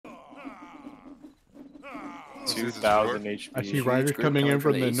2,000 HP. I see riders coming in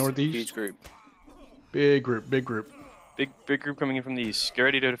from the northeast. Huge group. Big group, big group. Big group coming in from the east. Get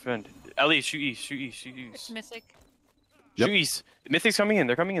ready to defend. Ellie, shoot east, shoot east, shoot east. It's Mythic. Shoot east. Mythic's coming in,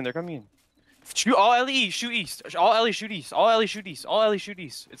 they're coming in, they're coming in. Shoot all Ellie, shoot east. All Ellie, shoot east. All Ellie, shoot east. All Ellie, shoot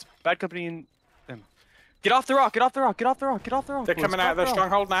east. It's bad company in them. Get off the rock, get off the rock, get off the rock, get off the rock. They're coming out of their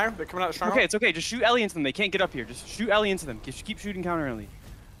stronghold now. They're coming out of the stronghold. Okay, it's okay. Just shoot Ellie into them. They can't get up here. Just shoot Ellie into them. Just keep shooting counter Ellie.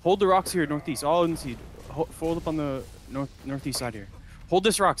 Hold the rocks here, northeast. All in the seed. Fold up on the northeast side here. Hold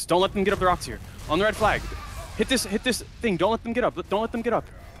this rocks. Don't let them get up the rocks here. On the red flag. Hit this thing. Don't let them get up. Don't let them get up.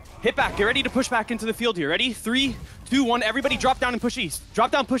 Hit back. Get ready to push back into the field here. Ready? 3, 2, 1. Everybody drop down and push east.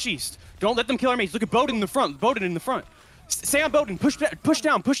 Drop down, push east. Don't let them kill our mates. Look at Bowden in the front. Bowden in the front. Stay on Bowden. Push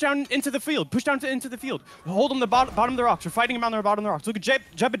down into the field. Push down into the field. Hold on the bottom of the rocks. We're fighting around the bottom of the rocks. Look at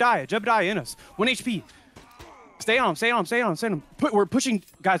Jebediah in us. 1 HP. Stay on him. We're pushing,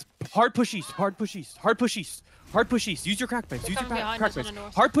 guys. Hard push east. Hard push east. Hard push east. Hard push east. Use your crack base. Use your crack base.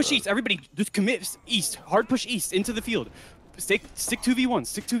 Hard push east. Everybody, just commit east. Hard push east into the field. Stick 2v1s.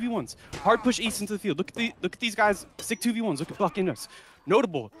 Stick 2v1s. Hard push east into the field. Look at these guys. Stick 2v1s. Look at Buck in us.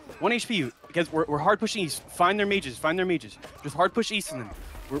 Notable. 1 HP. Guys, we're hard pushing east. Find their mages. Find their mages. Just hard push east in them.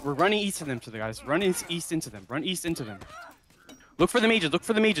 We're running east of them to the guys. Run east into them. Run east into them. Look for the mages. Look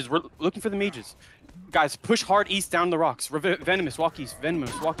for the mages. We're looking for the mages. Guys, push hard east down the rocks. Venomous, walk east.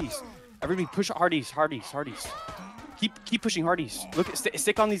 Venomous, walk east. Everybody push hard east. Hard east. Hard east. Keep pushing hard east. Look,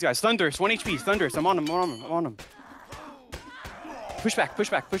 stick on these guys. Thunderous, 1 HP. Thunderous, I'm on him. I'm on him. Push back.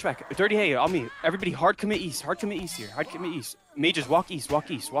 Dirty Hay, on me. Everybody, hard commit east. Hard commit east here. Hard commit east. Mages, walk east.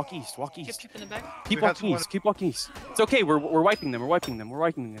 Walk east. Keep in the back. Keep walking east. It's okay. We're wiping them. We're wiping them.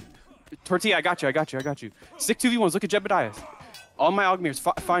 Tortilla, I got you. Stick 2v1s. Look at Jebediah. All my Ogmirs,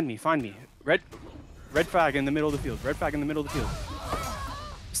 find me. Red flag in the middle of the field.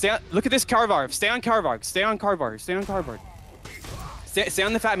 Look at this Carvarg. Stay on Carvarg. Stay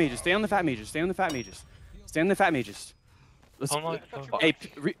on the fat mages. Let's, hey,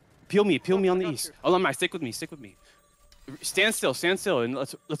 peel me on the east. Alumni, stick with me. Stand still, and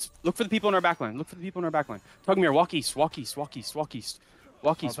let's look for the people in our backline. Tugmir, walk east.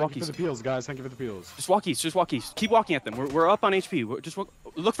 Thank you for the peels, guys. Thank you for the peels. Just walk east. Keep walking at them. We're up on HP.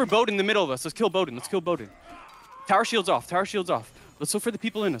 Look for Bowden in the middle of us. Let's kill Bowden. Tower shields off. Let's look for the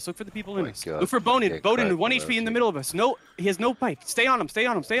people in us. Look for Bowden. Bowden, 1 HP in the middle of us. No, he has no pipe. Stay on him.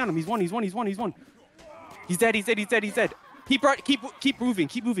 He's one. He's dead. Keep moving.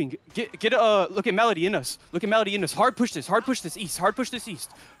 Get look at Melody in us. Hard push this east. Just hard push this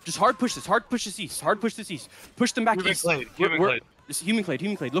east. Push them back east. Just human clade.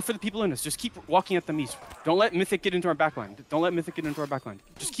 Look for the people in us. Just keep walking at them east. Don't let Mythic get into our backline.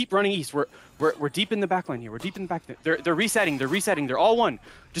 Just keep running east. We're deep in the backline here. They're resetting. They're all one.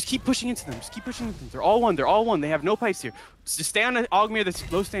 Just keep pushing into them. They're all one. They have no pipes here. Just stay on Ogmir that's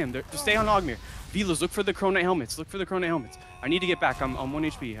low stand. Just stay on Ogmir. Velos, look for the Chronite helmets. I need to get back. I'm 1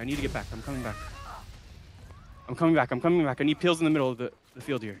 HP. I need to get back. I'm coming back. I need peels in the middle of the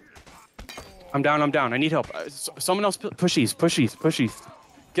field here. I'm down. I need help. Someone else push east.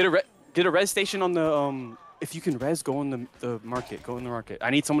 Get a res station on the if you can res, go in the market. I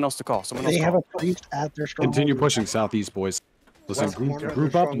need someone else to call. They have a priest at their stronghold. Continue pushing southeast, boys. Listen,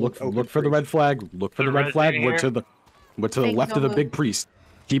 group up. Look for the red flag. We're to the left of the big priest.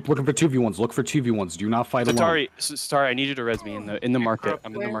 Keep looking for 2v1s. Look for 2v1s. Do not fight alone. Sorry, I need you to res me in the market.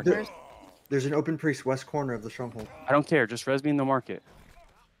 I'm in the market. There's an open priest west corner of the stronghold. I don't care. Just res me in the market.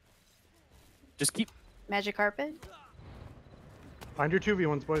 Just keep. Magic carpet. Find your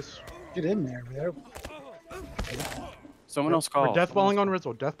 2v1s, boys. Get in there. Someone else call. We're deathballing on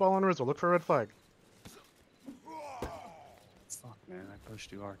Rizzle. Look for a red flag. Fuck, man. I pushed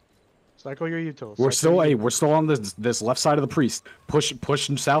too hard. Cycle your utils. We're still on this left side of the priest. Push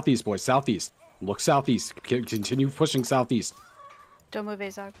southeast, boys. Southeast. Look southeast. Continue pushing southeast. Don't move,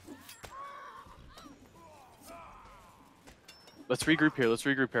 Azog. Let's regroup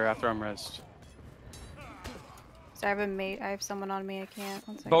here after I'm rest. So I have a mate. I have someone on me. I can't.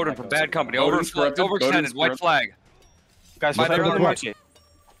 One second. Bowden from bad company. Overextended. White flag. Guys, play around the market.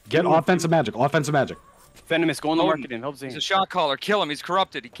 Get offensive magic. Venomous, go on the market and help Zane. He's a shot caller. Kill him. He's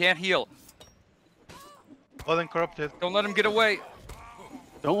corrupted. He can't heal. Well then, corrupted. Don't let him get away.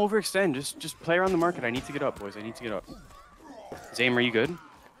 Don't overextend. Just play around the market. I need to get up, boys. Zane, are you good?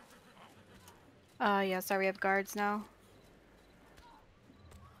 Yeah. Sorry, we have guards now.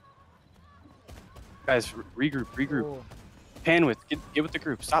 Guys, regroup. Panwith, get with the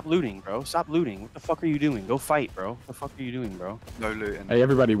group. Stop looting, bro. What the fuck are you doing? Go fight, bro. What the fuck are you doing, bro? No looting. Hey,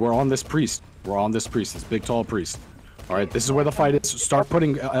 everybody, we're on this priest. This big, tall priest. All right, this is where the fight is. Start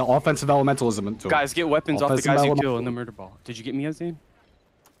putting offensive elementalism into it. Guys, get weapons off the Offensive guys you element- kill in the murder ball. Did you get me, Azane?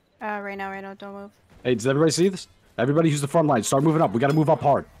 Right now, don't move. Hey, does everybody see this? Everybody use the front line. Start moving up. We got to move up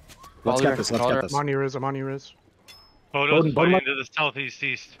hard. Let's Caller, get this. Let's caller. get this. I'm on your Riz. I'm on your Riz. Bowden Photos fighting to the southeast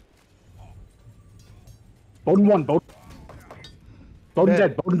east. Bowden one. Bowden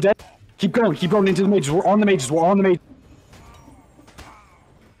dead. Bowden dead. Keep going. Keep going into the mages. We're on the mages. We're on the mages.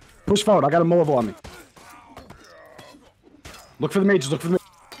 Push forward. I got a mobile on me. Look for the mages. Look for the mages.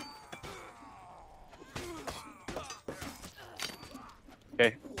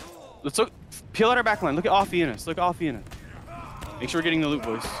 Okay. Let's look. Peel out our back line. Look at off Enos. Look at off Enos. Make sure we're getting the loot,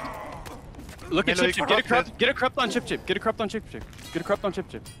 boys. Look at Chip Chip. Get a corrupt on Chip Chip. Get a corrupt on Chip Chip. Get a corrupt on Chip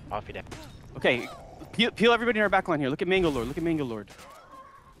Chip. Off you, Okay. Peel everybody in our back line here. Look at Mango Lord. Look at Mango Lord.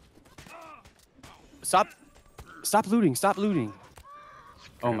 Stop looting. Stop looting.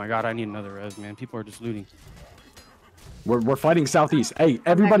 Oh my god, I need another res, man. People are just looting. We're fighting southeast. Hey,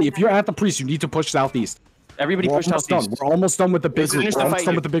 everybody, if you're at the priest, you need to push southeast. Everybody We're push almost southeast. done. We're almost done with the big Let's group. finish We're the almost fight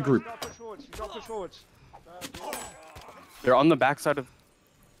done here. with the big group. They're on the backside of.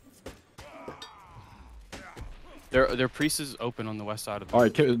 Their priest is open on the west side of. All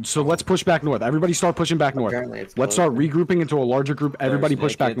right, so let's push back north. Everybody start pushing back north. Apparently it's Let's start regrouping into a larger group. Everybody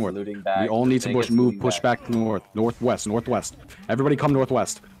push back north. We all need to push back north, northwest. Everybody come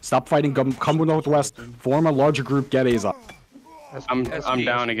northwest. Stop fighting. Come northwest. Form a larger group. Get A's up. I'm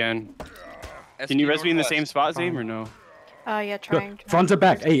down again. Can you res me in the same spot, Zame, or no? Yeah, trying. Front to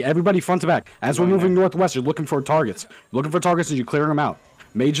back. Hey, everybody front to back. As we're moving northwest, you're looking for targets. Looking for targets and you're clearing them out.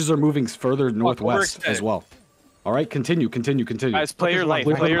 Mages are moving further northwest as well. All right, continue. Guys, play your life.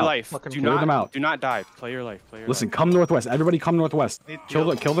 Play your life. Do not die. Play your life. Listen, come northwest. Everybody come northwest.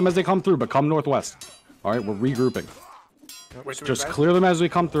 Kill them as they come through, but come northwest. All right, we're regrouping. Just clear them as we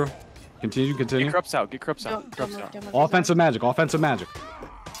come through. Continue. Get corrupts out. Get corrupts out. Offensive magic.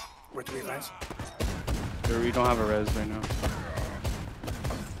 Where do we advance? We don't have a res right now.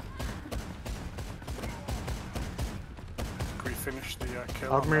 Can we finish the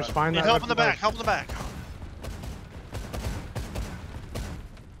kill? Ogmir's fine. Need help in the back. Help in the back.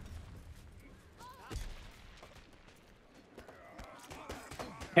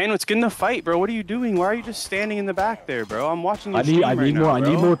 Hey, let's get in the fight, bro. What are you doing? Why are you just standing in the back there, bro? I'm watching I your need more. I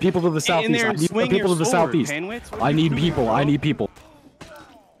need more people to the southeast. I need more people to the southeast. I need people.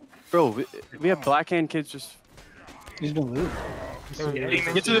 Bro, we have blackhand kids just. He's been looting.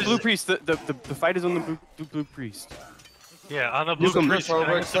 Get to the blue priest. The fight is on the blue priest. Yeah, on the blue priest.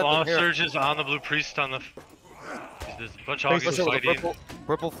 All surges on the blue priest on the. There's a bunch of August fighting.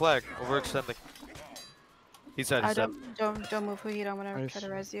 Purple flag overextending. He's dead. Don't move, Huhit. I'm gonna try to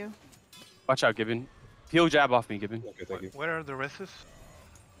res you. Watch out, Gibbon. Peel jab off me, Gibbon. Okay, thank you. Where are the reses?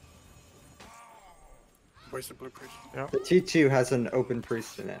 Where's the blue priest? The T2 has an open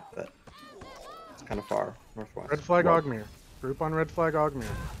priest in it, but it's kind of far northwest. Red flag Ogmir. Group on red flag Ogmir.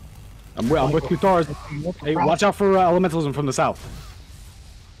 I'm with you, Thars. Hey, watch out for elementalism from the south.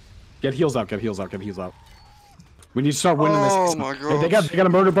 Get heals out. We need to start winning this. Oh my god. Hey, they got a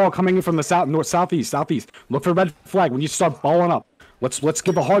murder ball coming in from the southeast. Look for red flag. We need to start balling up. Let's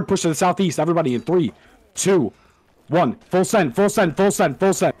give a hard push to the southeast. Everybody in 3, 2, 1. Full send.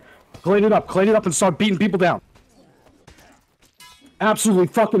 Clean it up and start beating people down. Absolutely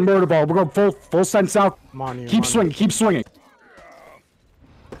fucking murder ball. We're going full send south. Keep swinging.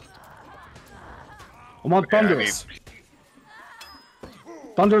 I'm on Thunderous.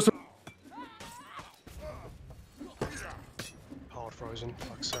 Power frozen.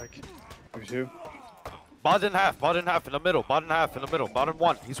 Fuck's sake. Me too. Bot in half in the middle. Bottom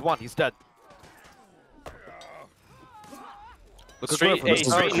one. He's dead. Straight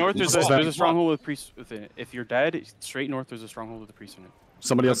north, there's a stronghold with priest within it. If you're dead, straight north, there's a stronghold with a priest in it.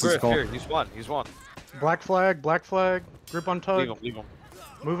 Somebody else is called. Here, he's one. Black flag. Group on tug. Leave him.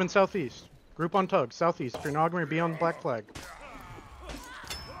 Moving southeast. Group on tug. Southeast. If you're not Ogmir, be on black flag.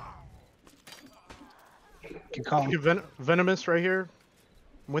 Keep calling. Venomous right here.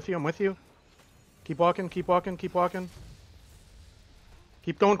 I'm with you. Keep walking. Keep going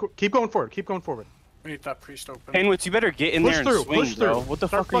forward. We need that priest open. Painwitz, you better get in there and swing, bro. What the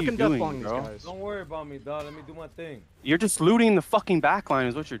fuck are you doing, bro? Don't worry about me, dog. Let me do my thing. You're just looting the fucking backline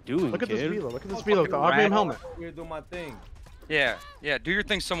is what you're doing, Look at kid. this velo. The Ogmir helmet. I'm here to do my thing. Yeah. Do your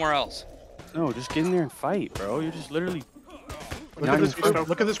thing somewhere else. No, just get in there and fight, bro. You're just literally... Look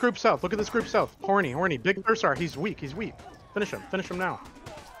at this group south. Horny. Big Thursar. He's weak. Finish him now.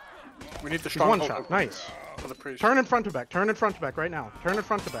 We need the He's one stronghold shot. open Nice. for the priest. Turn in front to back right now.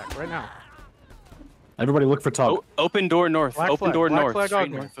 Everybody look for tug. Open door north. Black Open flag, door black north. flag Straight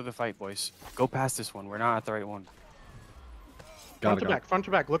Ogmir. north of the fight, boys. Go past this one. We're not at the right one. Gotta go. Front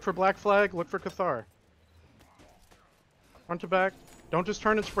to back. Look for black flag. Look for Cathar. Front to back. Don't just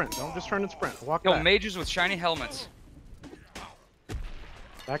turn and sprint. Don't just turn and sprint. Walk Yo, back. mages with shiny helmets.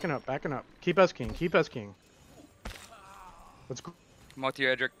 Backing up. Backing up. Keep S king. Keep S king. Let's I'm with you,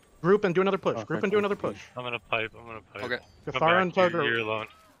 Edric. group and do another push. Group and do another push. I'm gonna pipe. Okay. Cathar and Tug. You're alone.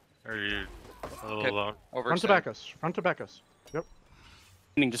 Or you're a little alone. Front to back us. Front to back us. Yep.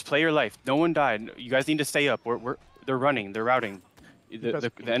 Just play your life. No one died. You guys need to stay up. They're running. They're routing.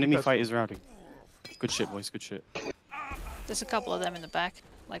 The enemy fight is routing. Good shit, boys. Good shit. There's a couple of them in the back,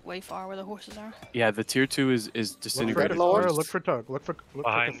 like way far where the horses are. Yeah, the tier 2 is disintegrated. Look for Tug. Look for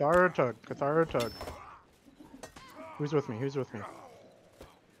Behind. Cathar or Tug. Cathar or Tug. Who's with me? Who's with me?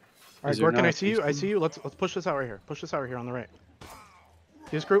 All right, Gorkin, I see you. I see you. Let's push this out right here. Push this out right here on the right.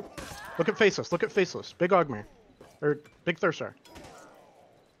 See this group? Look at Faceless. Look at Faceless. Big Ogmere. Or Big Thurstar.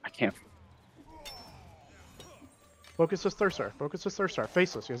 I can't. Focus this Thurstar. Focus this Thurstar.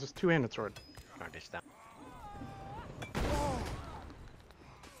 Faceless. He has this two-handed sword.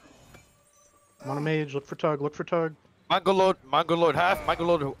 I'm on a mage. Look for Tug. Look for Tug. Mongoloid half,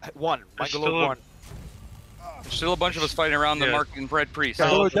 Mongoloid 1, Mongoloid 1. There's still a bunch of us fighting around the mark and bread priest.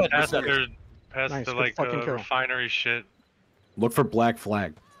 Past Nice, the good like fucking kill. refinery shit. Look for black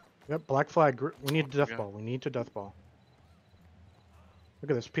flag. Yep, black flag. We need to death ball. We need to death ball.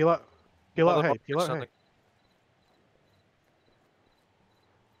 Look at this. Peel out. Peel out. Hey. Peel out. Hey.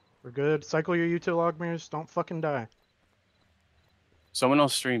 We're good. Cycle your util Ogmeres. Don't fucking die. Someone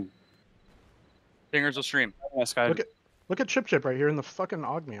else stream. Dingers will stream. Look at Chip Chip right here in the fucking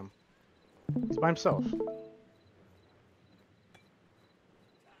Ogmium. He's by himself.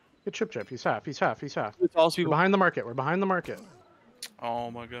 Get Chip Chip. He's half. He's half. He's half. We're behind the market. We're behind the market.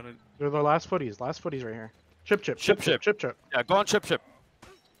 Oh my god. They're the last footies. Last footies right here. Chip Chip. Chip Chip. Chip Chip. Yeah, go on Chip Chip.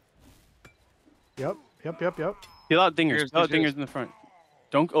 Yep. Heal out dingers. Heal out dingers in the front.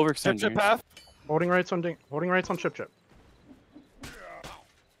 Don't overextend. Chip Chip half. Holding rights on Chip Chip.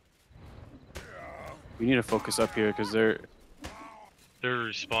 We need to focus up here because they're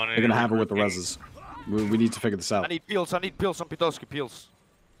respawning. They're gonna have it with the reses. We need to figure this out. I need peels on Pitowski, peels.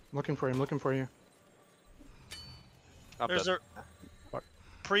 Looking for you. There's a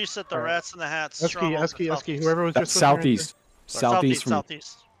priest at the rats and the hats. Eski, whoever was That's just southeast. Southeast.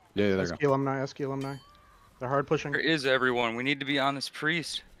 Southeast. Yeah, there you go. Eski alumni. They're hard pushing. Where is everyone? We need to be on this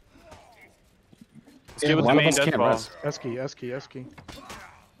priest. Let's One of us can't rest. Eski.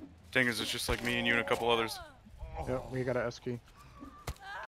 Dingers, it's just like me and you and a couple others. Yep, we got a Eski.